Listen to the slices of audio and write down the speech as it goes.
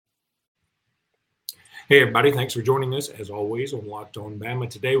Hey, everybody. Thanks for joining us, as always, on Locked On Bama.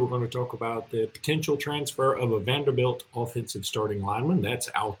 Today, we're going to talk about the potential transfer of a Vanderbilt offensive starting lineman that's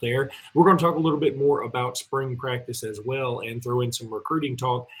out there. We're going to talk a little bit more about spring practice as well and throw in some recruiting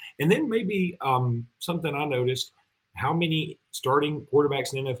talk. And then maybe something I noticed, how many starting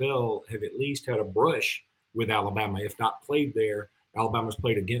quarterbacks in the NFL have at least had a brush with Alabama, if not played there. Alabama's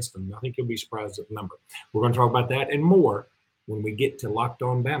played against them. I think you'll be surprised at the number. We're going to talk about that and more when we get to Locked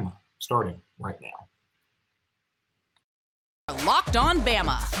On Bama, starting right now. Locked On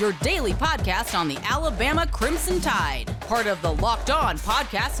Bama, your daily podcast on the Alabama Crimson Tide. Part of the Locked On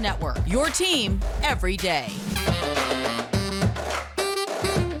Podcast Network, your team every day.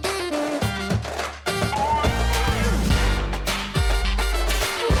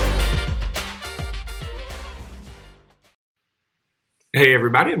 Hey,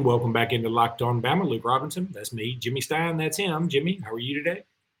 everybody, and welcome back into Locked On Bama. Luke Robinson, that's me. Jimmy Stein, that's him. Jimmy, how are you today?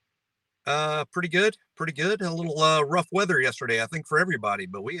 Pretty good. A little rough weather yesterday, I think, for everybody,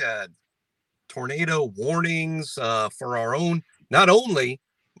 but we had tornado warnings for our own, not only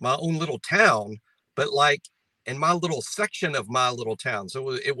my own little town, but like in my little section of my little town. So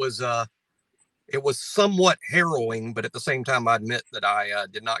it was somewhat harrowing, but at the same time, I admit that I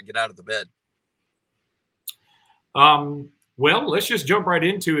did not get out of the bed. Well, let's just jump right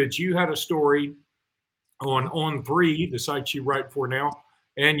into it. You had a story on On3, the site you write for now.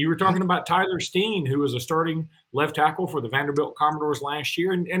 And you were talking about Tyler Steen, who was a starting left tackle for the Vanderbilt Commodores last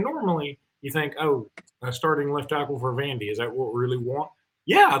year. And normally you think, oh, a starting left tackle for Vandy, is that what we really want?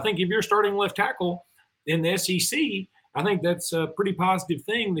 Yeah, I think if you're starting left tackle in the SEC, I think that's a pretty positive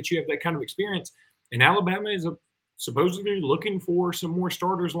thing that you have that kind of experience. And Alabama is supposedly looking for some more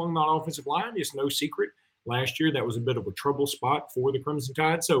starters along that offensive line. It's no secret. Last year, that was a bit of a trouble spot for the Crimson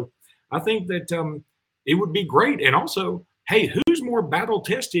Tide. So I think that it would be great. And also, hey, who's more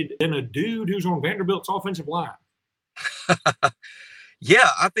battle-tested than a dude who's on Vanderbilt's offensive line? Yeah,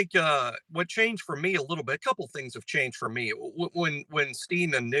 I think what changed for me a little bit, a couple things have changed for me. When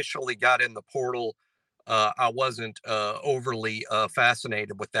Steen initially got in the portal, I wasn't overly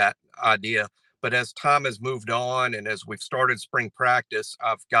fascinated with that idea. But as time has moved on and as we've started spring practice,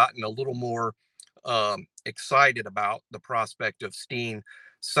 I've gotten a little more excited about the prospect of Steen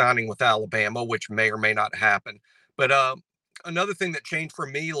signing with Alabama, which may or may not happen. But another thing that changed for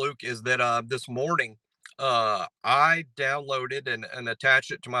me, Luke, is that this morning I downloaded and attached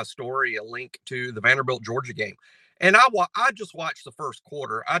it to my story a link to the Vanderbilt Georgia game. And I just watched the first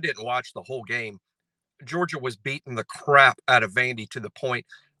quarter. I didn't watch the whole game. Georgia was beating the crap out of Vandy to the point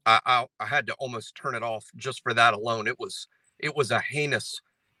I had to almost turn it off just for that alone. It was a heinous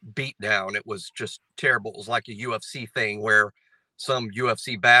beat down. It was just terrible. It was like a UFC thing where some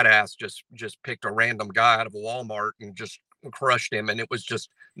UFC badass just picked a random guy out of a Walmart and just crushed him, and it was just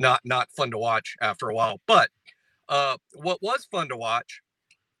not fun to watch after a while. But what was fun to watch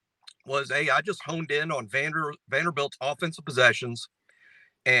was I just honed in on Vanderbilt's offensive possessions,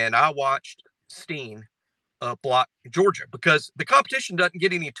 and I watched Steen block Georgia, because the competition doesn't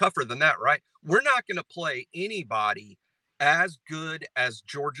get any tougher than that, right? We're not going to play anybody as good as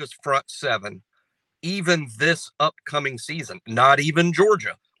Georgia's front seven, even this upcoming season. Not even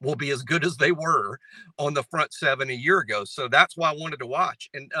Georgia will be as good as they were on the front seven a year ago. So that's why I wanted to watch.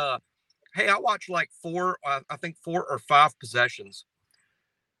 And hey, I watched like four or five possessions.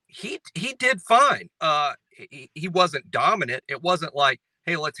 He did fine. He wasn't dominant. It wasn't like,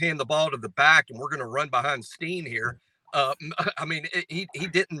 hey, let's hand the ball to the back and we're going to run behind Steen here. I mean, he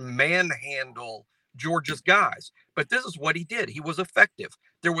didn't manhandle Georgia's guys, but this is what he did. He was effective.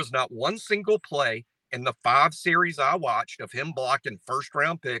 There was not one single play in the 5 series I watched of him blocking first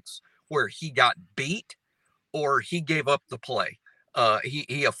round picks where he got beat or he gave up the play. He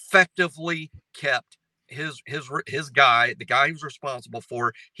effectively kept his guy, the guy he was responsible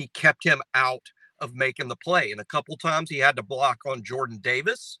for, he kept him out of making the play. And a couple times he had to block on Jordan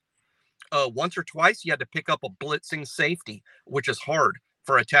Davis. Once or twice he had to pick up a blitzing safety, which is hard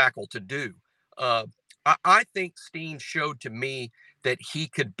for a tackle to do. I think Steen showed to me that he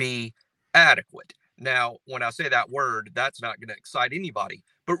could be adequate. Now, when I say that word, that's not going to excite anybody,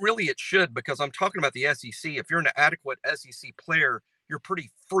 but really it should, because I'm talking about the SEC. If you're an adequate SEC player, you're pretty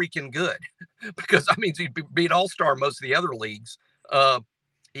freaking good, because that means you'd be an all-star most of the other leagues. I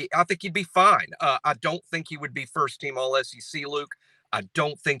think he'd be fine. I don't think he would be first team all SEC, Luke. I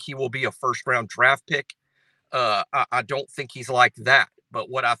don't think he will be a first round draft pick. I don't think he's like that.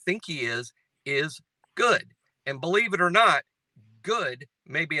 But what I think he is good. And believe it or not, good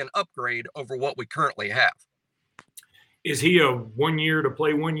may be an upgrade over what we currently have. Is he a 1 year to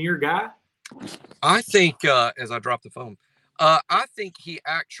play 1 year guy? I think, as I drop the phone, I think he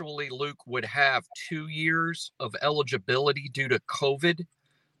actually, Luke, would have 2 years of eligibility due to COVID.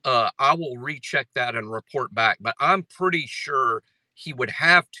 I will recheck that and report back, but I'm pretty sure he would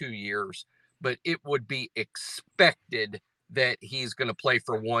have 2 years, but it would be expected that he's going to play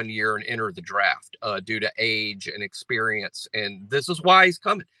for 1 year and enter the draft due to age and experience. And this is why he's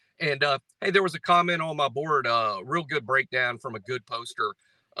coming. And hey, there was a comment on my board, real good breakdown from a good poster.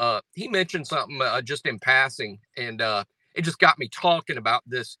 He mentioned something just in passing, and it just got me talking about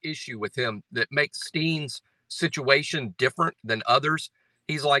this issue with him that makes Steen's situation different than others.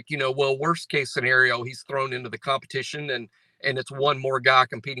 He's like, well, worst case scenario, he's thrown into the competition and it's one more guy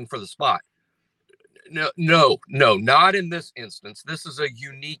competing for the spot. No, not in this instance. This is a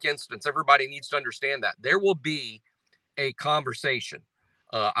unique instance. Everybody needs to understand that. There will be a conversation,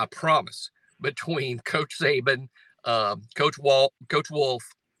 I promise, between Coach Saban, Coach Wolf,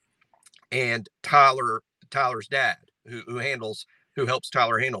 and Tyler's dad, who helps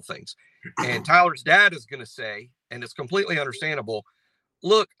Tyler handle things. And Tyler's dad is going to say, and it's completely understandable,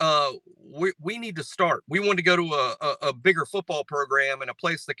 look, we need to start. We want to go to a bigger football program and a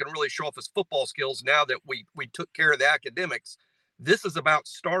place that can really show off his football skills now that we took care of the academics. This is about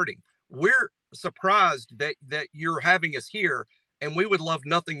starting. We're surprised that you're having us here, and we would love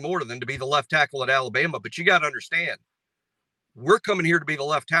nothing more than to be the left tackle at Alabama. But you got to understand, we're coming here to be the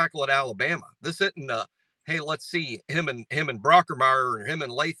left tackle at Alabama. This isn't hey, let's see him and Brockermeyer or him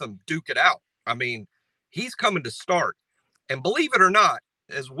and Latham duke it out. I mean, he's coming to start. And believe it or not,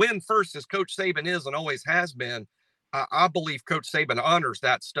 as win first as Coach Saban is and always has been, I believe Coach Saban honors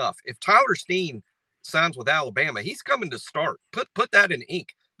that stuff. If Tyler Steen signs with Alabama, he's coming to start. Put that in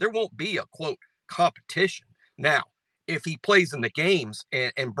ink. There won't be a, quote, competition. Now, if he plays in the games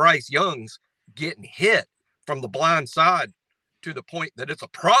and Bryce Young's getting hit from the blind side to the point that it's a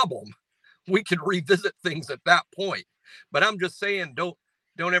problem, we could revisit things at that point. But I'm just saying, don't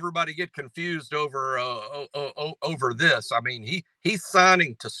everybody get confused over this. I mean, he's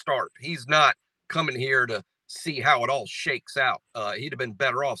signing to start. He's not coming here to see how it all shakes out. He'd have been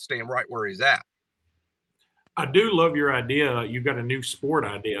better off staying right where he's at. I do love your idea. You've got a new sport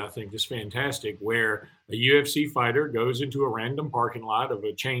idea, I think, that's fantastic, where a UFC fighter goes into a random parking lot of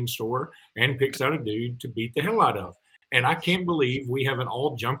a chain store and picks out a dude to beat the hell out of. And I can't believe we haven't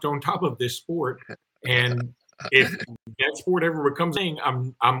all jumped on top of this sport. And if that sport ever becomes a thing,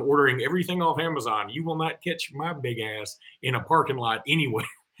 I'm ordering everything off Amazon. You will not catch my big ass in a parking lot anyway,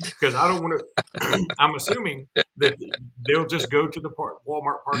 because I don't want to. I'm assuming that they'll just go to the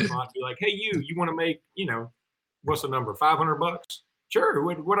Walmart parking lot and be like, "Hey, you want to make, what's the number? $500? Sure.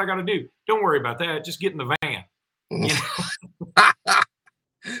 What I got to do? Don't worry about that. Just get in the van."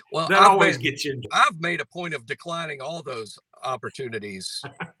 Well, that always gets you. I've made a point of declining all those opportunities,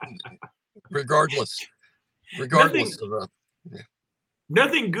 regardless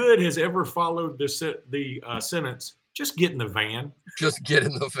Nothing good has ever followed the sentence, just get in the van. Just get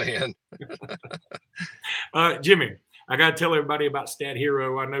in the van. Jimmy, I got to tell everybody about Stat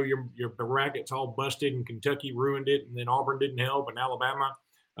Hero. I know your bracket's all busted and Kentucky ruined it, and then Auburn didn't help, and Alabama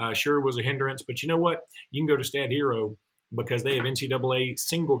sure was a hindrance. But you know what? You can go to Stat Hero because they have NCAA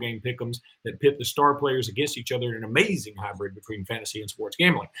single game pick'ems that pit the star players against each other in an amazing hybrid between fantasy and sports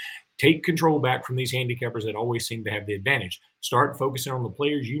gambling. Take control back from these handicappers that always seem to have the advantage. Start focusing on the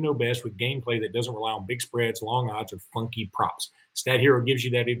players you know best with gameplay that doesn't rely on big spreads, long odds, or funky props. Stat Hero gives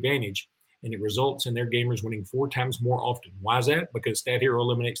you that advantage, and it results in their gamers winning 4 times more often. Why is that? Because Stat Hero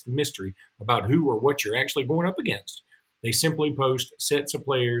eliminates the mystery about who or what you're actually going up against. They simply post sets of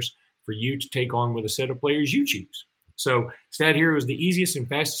players for you to take on with a set of players you choose. So Stat Hero is the easiest and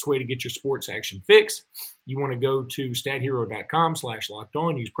fastest way to get your sports action fix. You want to go to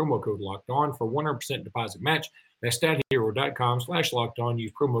stathero.com/lockedon. Use promo code LOCKEDON for 100% deposit match. That's stathero.com/lockedon.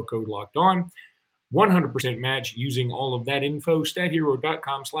 Use promo code LOCKEDON. 100% match using all of that info.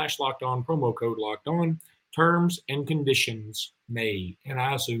 stathero.com/lockedon. Promo code LOCKEDON. Terms and conditions may, and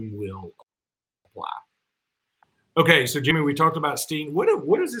I assume will, apply. Okay, so Jimmy, we talked about Steen. What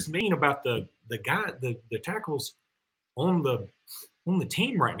does this mean about the tackles on the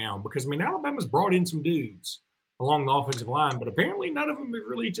team right now? Because, I mean, Alabama's brought in some dudes along the offensive line, but apparently none of them have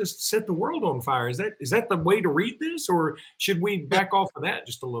really just set the world on fire. Is that the way to read this, or should we back off of that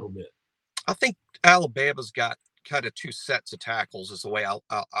just a little bit? I think Alabama's got kind of 2 sets of tackles is the way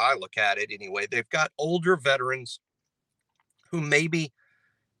I look at it anyway. They've got older veterans who maybe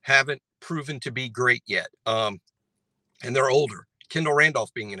haven't proven to be great yet, and they're older. Kendall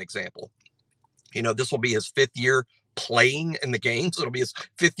Randolph being an example. This will be his 5th year playing in the games. It'll be his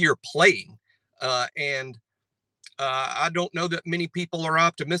 5th year playing. And I don't know that many people are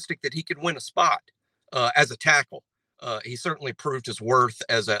optimistic that he could win a spot as a tackle. He certainly proved his worth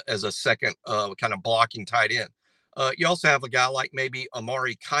as a second kind of blocking tight end. You also have a guy like maybe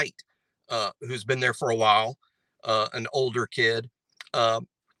Amari Kite, who's been there for a while, an older kid.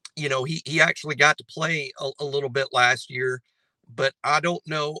 He actually got to play a little bit last year, but I don't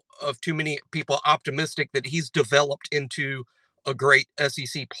know of too many people optimistic that he's developed into a great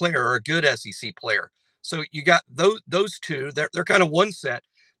SEC player or a good SEC player. So you got those two. They're kind of one set.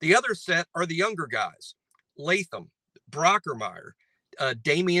 The other set are the younger guys, Latham, Brockermeyer,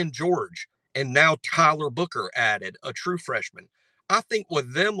 Damian George, and now Tyler Booker added, a true freshman. I think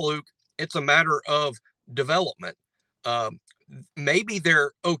with them, Luke, it's a matter of development. Maybe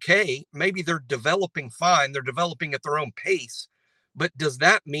they're okay. Maybe they're developing fine. They're developing at their own pace. But does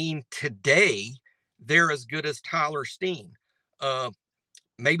that mean today they're as good as Tyler Steen?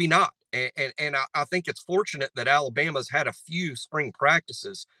 Maybe not. And I think it's fortunate that Alabama's had a few spring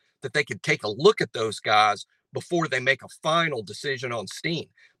practices that they could take a look at those guys before they make a final decision on Steen.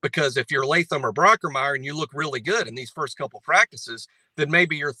 Because if you're Latham or Brockermeyer and you look really good in these first couple practices, then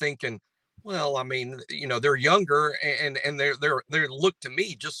maybe you're thinking, well, I mean, they're younger and they look to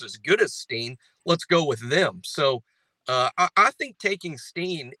me just as good as Steen. Let's go with them. So I think taking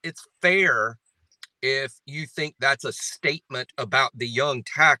Steen, it's fair if you think that's a statement about the young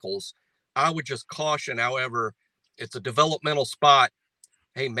tackles. I would just caution, however, it's a developmental spot.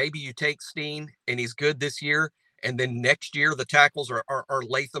 Hey, maybe you take Steen and he's good this year, and then next year the tackles are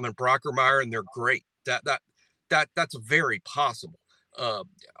Latham and Brockermeyer and they're great. That's very possible.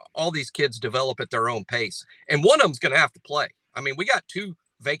 All these kids develop at their own pace, and one of them's going to have to play. I mean, we got 2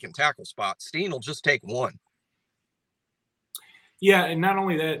 vacant tackle spots. Steen will just take one. Yeah, and not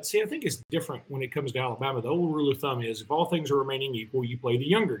only that, I think it's different when it comes to Alabama. The old rule of thumb is if all things are remaining equal, you play the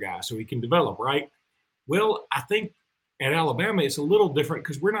younger guy so he can develop, right? Well, I think at Alabama, it's a little different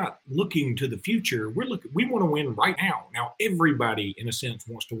because we're not looking to the future. We want to win right now. Now, everybody, in a sense,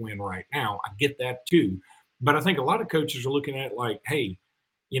 wants to win right now. I get that too. But I think a lot of coaches are looking at it like, hey,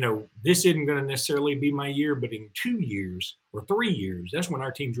 this isn't going to necessarily be my year, but in 2 years or 3 years, that's when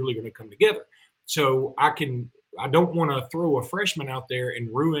our team's really going to come together. So I don't want to throw a freshman out there and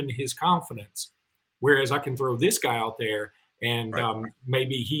ruin his confidence, whereas I can throw this guy out there and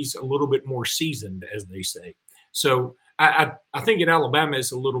maybe he's a little bit more seasoned, as they say. So I think at Alabama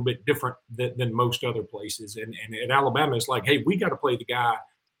it's a little bit different than most other places. And at Alabama, it's like, hey, we got to play the guy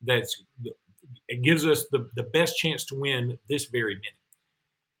it gives us the best chance to win this very minute.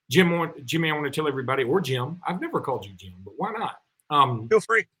 Jimmy, I want to tell everybody, or Jim, I've never called you Jim, but why not? Feel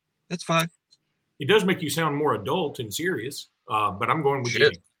free. That's fine. It does make you sound more adult and serious, but I'm going with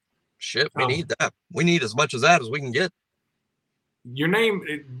Jimmy. Shit, we need that. We need as much of that as we can get. Your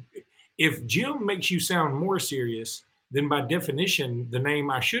name, if Jim makes you sound more serious, then by definition, the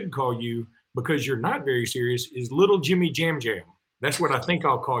name I should call you, because you're not very serious, is Little Jimmy Jam Jam. That's what I think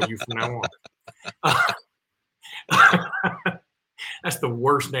I'll call you from now on. That's the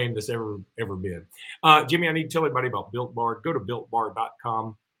worst name that's ever been. Jimmy, I need to tell everybody about Built Bar. Go to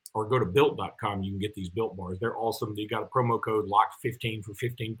BuiltBar.com or go to Built.com. You can get these Built Bars. They're awesome. You got a promo code LOCKED15 for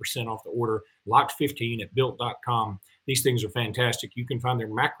 15% off the order. LOCKED15 at Built.com. These things are fantastic. You can find their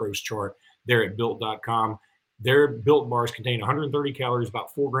macros chart there at Built.com. Their Built Bars contain 130 calories,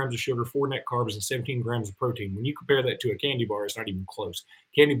 about 4 grams of sugar, 4 net carbs, and 17 grams of protein. When you compare that to a candy bar, it's not even close.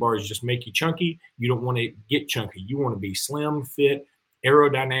 Candy bars just make you chunky. You don't want to get chunky. You want to be slim, fit,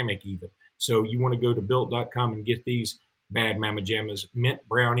 aerodynamic even. So you want to go to Built.com and get these bad mama jammas, mint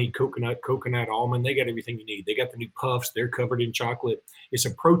brownie, coconut almond. They got everything you need. They got the new puffs. They're covered in chocolate. It's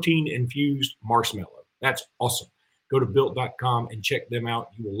a protein-infused marshmallow. That's awesome. Go to Built.com and check them out.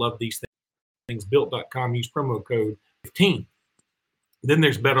 You will love these things. Built.com, use promo code 15. Then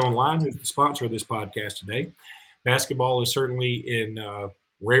there's BetOnline, who's the sponsor of this podcast today. Basketball is certainly in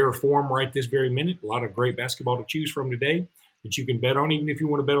rare form right this very minute. A lot of great basketball to choose from today that you can bet on. Even if you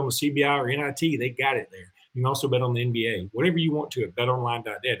want to bet on the CBI or NIT, they got it there. You can also bet on the NBA. Whatever you want to at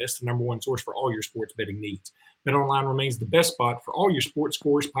betonline.net. That's the number one source for all your sports betting needs. BetOnline remains the best spot for all your sports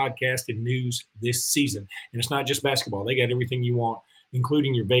scores, podcasts, and news this season. And it's not just basketball. They got everything you want,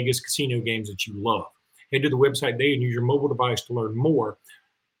 including your Vegas casino games that you love. Head to the website today and use your mobile device to learn more.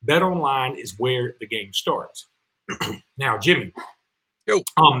 BetOnline is where the game starts. Now, Jimmy, I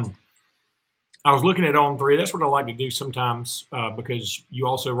was looking at On3. That's what I like to do sometimes because you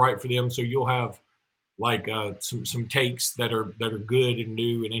also write for them, so you'll have like some takes that are good and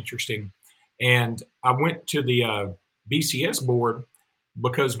new and interesting. And I went to the BCS board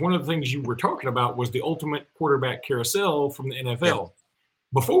because one of the things you were talking about was the ultimate quarterback carousel from the NFL. Yeah.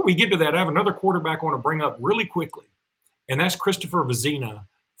 Before we get to that, I have another quarterback I want to bring up really quickly, and that's Christopher Vezina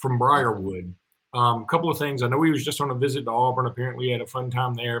from Briarwood. A couple of things. I know he was just on a visit to Auburn. Apparently, he had a fun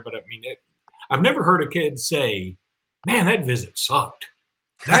time there. But I mean, I've never heard a kid say, "Man, that visit sucked.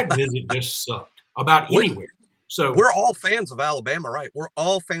 That visit just sucked." About anywhere. So we're all fans of Alabama, right? We're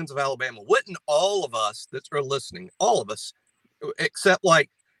all fans of Alabama. Wouldn't all of us that are listening, all of us, except like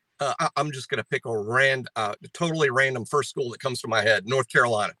I'm just going to pick a totally random first school that comes to my head, North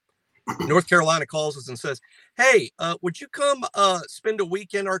Carolina. North Carolina calls us and says, "Hey, would you come spend a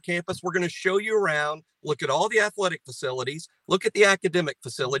week in our campus? We're going to show you around, look at all the athletic facilities, look at the academic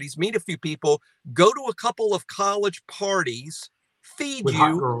facilities, meet a few people, go to a couple of college parties, feed with you."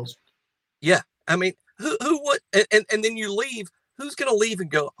 hot girls. Yeah. I mean, who would, and then you leave. Who's going to leave and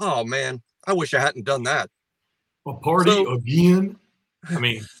go, "Oh man, I wish I hadn't done that." A party again. I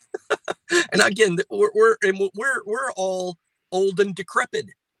mean, and again, we're all old and decrepit.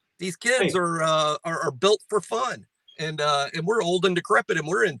 These kids are built for fun, and we're old and decrepit, and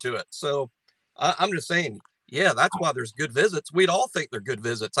we're into it. So I'm just saying, yeah, that's why there's good visits. We'd all think they're good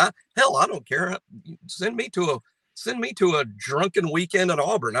visits. I don't care. Send me to a drunken weekend at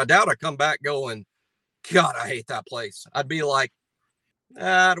Auburn. I doubt I come back going, "God, I hate that place." I'd be like,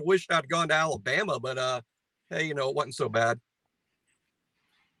 "I wish I'd gone to Alabama, but hey, it wasn't so bad."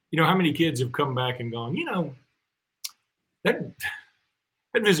 How many kids have come back and gone, that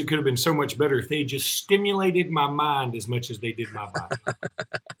visit could have been so much better if they just stimulated my mind as much as they did my body.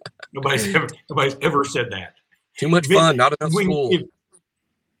 Nobody's ever said that. Too much fun, not enough school.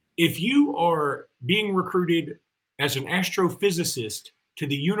 If you are being recruited as an astrophysicist to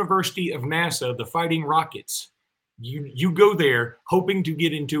the University of NASA, the Fighting Rockets, you go there hoping to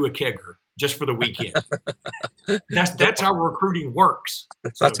get into a kegger just for the weekend. That's how recruiting works.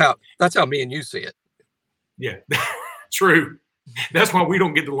 That's how me and you see it. Yeah, true. That's why we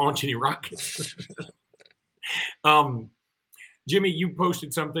don't get to launch any rockets. Jimmy, you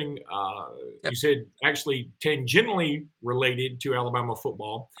posted something. You said actually tangentially related to Alabama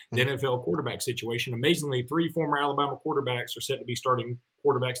football, the NFL quarterback situation. Amazingly, 3 former Alabama quarterbacks are set to be starting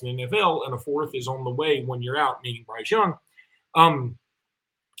quarterbacks in the NFL, and a 4th is on the way 1 year out, meaning Bryce Young.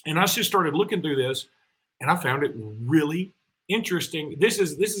 And I just started looking through this, and I found it really interesting. This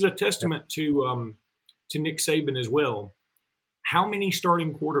is a testament to Nick Saban as well. How many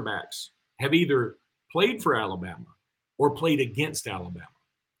starting quarterbacks have either played for Alabama or played against Alabama?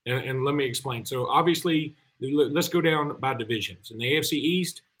 And let me explain. So obviously, let's go down by divisions. In the AFC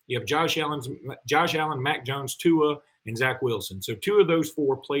East, you have Josh Allen, Mac Jones, Tua, and Zach Wilson. So 2 of those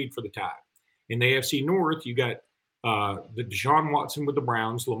 4 played for the Tide. In the AFC North, you got the Deshaun Watson with the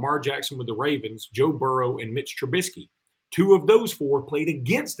Browns, Lamar Jackson with the Ravens, Joe Burrow, and Mitch Trubisky. 2 of those 4 played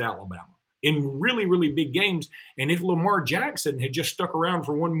against Alabama in really, really big games. And if Lamar Jackson had just stuck around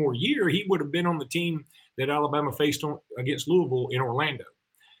for 1 more year, he would have been on the team that Alabama faced against Louisville in Orlando.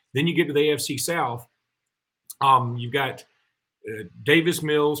 Then you get to the AFC South. You've got Davis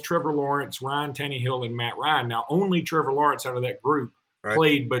Mills, Trevor Lawrence, Ryan Tannehill, and Matt Ryan. Now, only Trevor Lawrence out of that group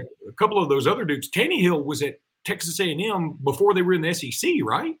played, but a couple of those other dudes. Tannehill was at Texas A&M before they were in the SEC,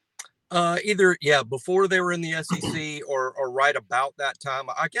 right? Before they were in the SEC or right about that time.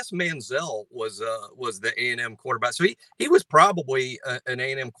 I guess Manziel was the A&M quarterback. So he was probably an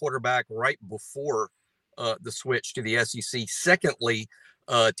A&M quarterback right before the switch to the SEC. Secondly,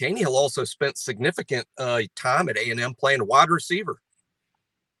 Tannehill also spent significant time at A&M playing wide receiver.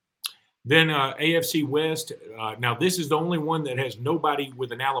 Then AFC West. Now, this is the only one that has nobody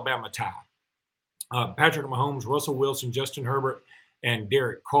with an Alabama tie. Patrick Mahomes, Russell Wilson, Justin Herbert, and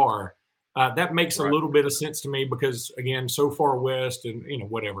Derek Carr. That makes a little bit of sense to me because, again, so far west and,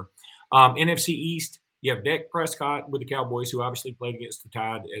 whatever. NFC East, you have Dak Prescott with the Cowboys, who obviously played against the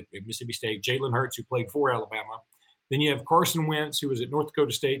Tide at Mississippi State. Jalen Hurts, who played for Alabama. Then you have Carson Wentz, who was at North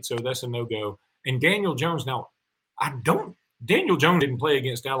Dakota State, so that's a no-go. And Daniel Jones. Now, Daniel Jones didn't play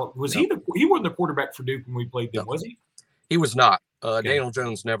against Alabama. He wasn't the quarterback for Duke when we played them, was he? He was not. Daniel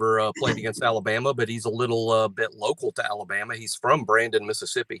Jones never played against Alabama, but he's a little bit local to Alabama. He's from Brandon,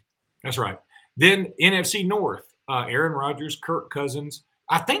 Mississippi. That's right. Then NFC North, Aaron Rodgers, Kirk Cousins.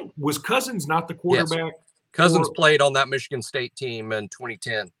 I think, was Cousins not the quarterback? Yes. Cousins played on that Michigan State team in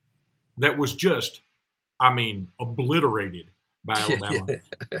 2010. That was just, obliterated by Alabama.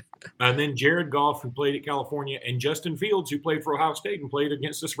 And then Jared Goff, who played at California, and Justin Fields, who played for Ohio State and played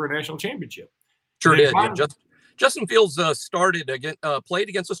against us for a national championship. Sure did. Justin Fields played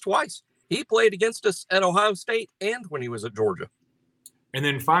against us twice. He played against us at Ohio State and when he was at Georgia. And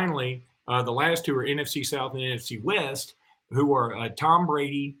then finally, the last 2 are NFC South and NFC West, who are Tom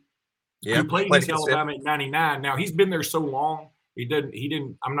Brady, who played against Alabama in '99. Now, he's been there so long, he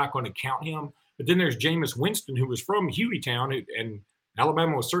didn't. I'm not going to count him. But then there's Jameis Winston, who was from Hueytown, and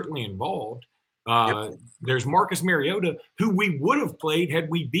Alabama was certainly involved. There's Marcus Mariota, who we would have played had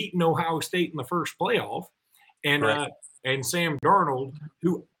we beaten Ohio State in the first playoff, and Sam Darnold,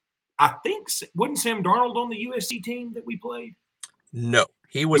 who I think wasn't Sam Darnold on the USC team that we played. No,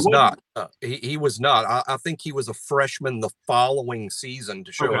 he was not. He was not. I think he was a freshman the following season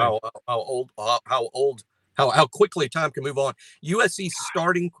to show how quickly time can move on. USC's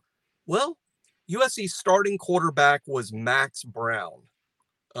starting quarterback was Max Brown.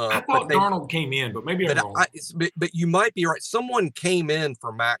 I thought Darnold came in, but maybe I'm wrong. But you might be right. Someone came in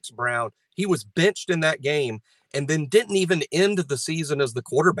for Max Brown. He was benched in that game and then didn't even end the season as the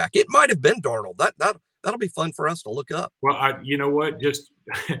quarterback. It might have been Darnold. That'll be fun for us to look up. Well, you know what? Just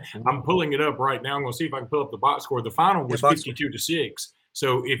I'm pulling it up right now. I'm going to see if I can pull up the box score. The final was 52-6.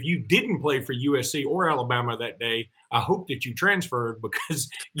 So if you didn't play for USC or Alabama that day, I hope that you transferred because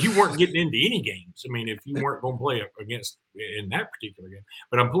you weren't getting into any games. I mean, if you weren't going to play against in that particular game.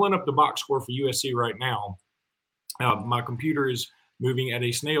 But I'm pulling up the box score for USC right now. My computer is moving at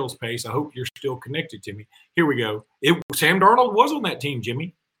a snail's pace. I hope you're still connected to me. Here we go. Sam Darnold was on that team,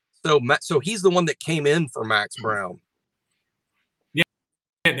 Jimmy. So he's the one that came in for Max Brown. Yeah,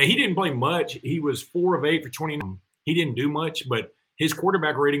 he didn't play much. He was 4 of 8 for 29. He didn't do much, but his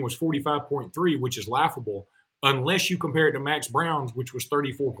quarterback rating was 45.3, which is laughable unless you compare it to Max Brown's, which was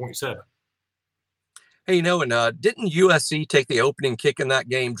 34.7. Hey, and didn't USC take the opening kick in that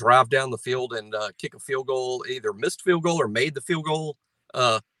game, drive down the field and kick a field goal, either missed field goal or made the field goal?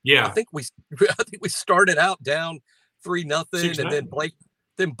 Yeah, I think we started out down 3-0, and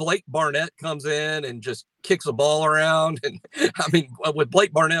then Blake Barnett comes in and just kicks a ball around. And I mean, with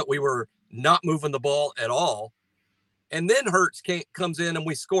Blake Barnett, we were not moving the ball at all. And then Hurts comes in and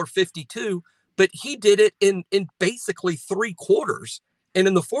we score 52, but he did it in basically 3 quarters. And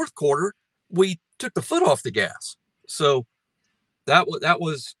in the fourth quarter, we took the foot off the gas. So that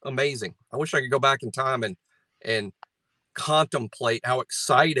was amazing. I wish I could go back in time and contemplate how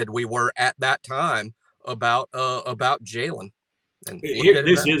excited we were at that time about Jalen. And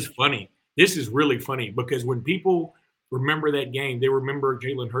this is funny. This is really funny because when people remember that game, they remember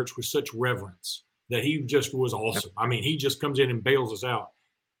Jalen Hurts with such reverence that he just was awesome. I mean, he just comes in and bails us out.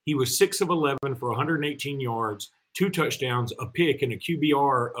 He was 6 of 11 for 118 yards, 2 touchdowns, a pick, and a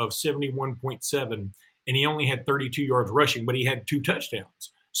QBR of 71.7. And he only had 32 yards rushing, but he had 2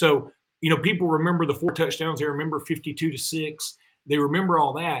 touchdowns. So, people remember the 4 touchdowns. They remember 52-6. They remember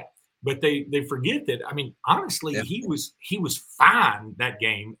all that, but they forget that. I mean, honestly, he was fine that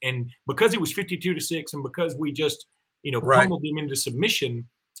game. And because it was 52-6 and because we just, pummeled him into submission,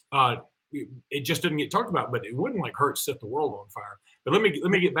 it just didn't get talked about, but it wasn't like Hurts set the world on fire. But let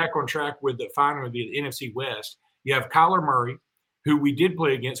me get back on track with the final of the NFC West. You have Kyler Murray, who we did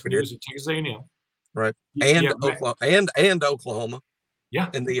play against when he was at Texas A&M, right? And Oklahoma, yeah,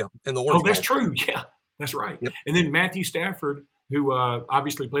 in the Orange Bowl. That's true. Yeah, that's right. Yep. And then Matthew Stafford, who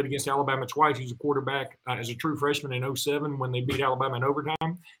obviously played against Alabama twice. He's a quarterback as a true freshman in 2007 when they beat Alabama in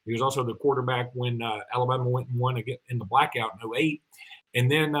overtime. He was also the quarterback when Alabama went and won in the blackout in 2008. And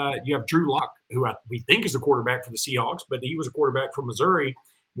then you have Drew Lock, who we think is a quarterback for the Seahawks, but he was a quarterback from Missouri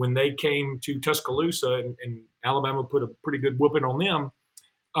when they came to Tuscaloosa, and Alabama put a pretty good whooping on them.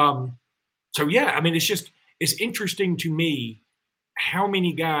 So, yeah, I mean, it's interesting to me how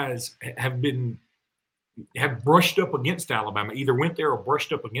many guys have brushed up against Alabama, either went there or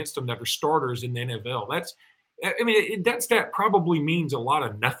brushed up against them that are starters in the NFL. That probably means a lot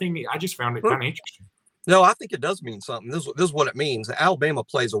of nothing. I just found it kind of interesting. No, I think it does mean something. This is what it means. Alabama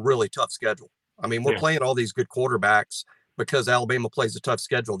plays a really tough schedule. I mean, we're playing all these good quarterbacks because Alabama plays a tough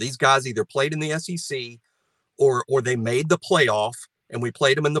schedule. These guys either played in the SEC or they made the playoff and we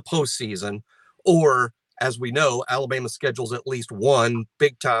played them in the postseason, or as we know, Alabama schedules at least one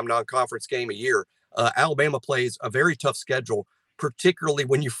big-time non-conference game a year. Alabama plays a very tough schedule, particularly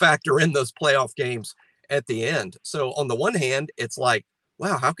when you factor in those playoff games at the end. So on the one hand, it's like,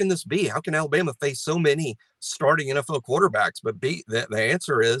 wow, how can this be? How can Alabama face so many starting NFL quarterbacks? But the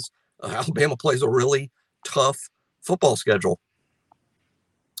answer is Alabama plays a really tough football schedule.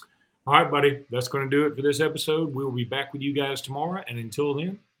 All right, buddy. That's going to do it for this episode. We'll be back with you guys tomorrow. And until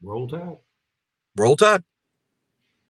then, roll tide. Roll tide.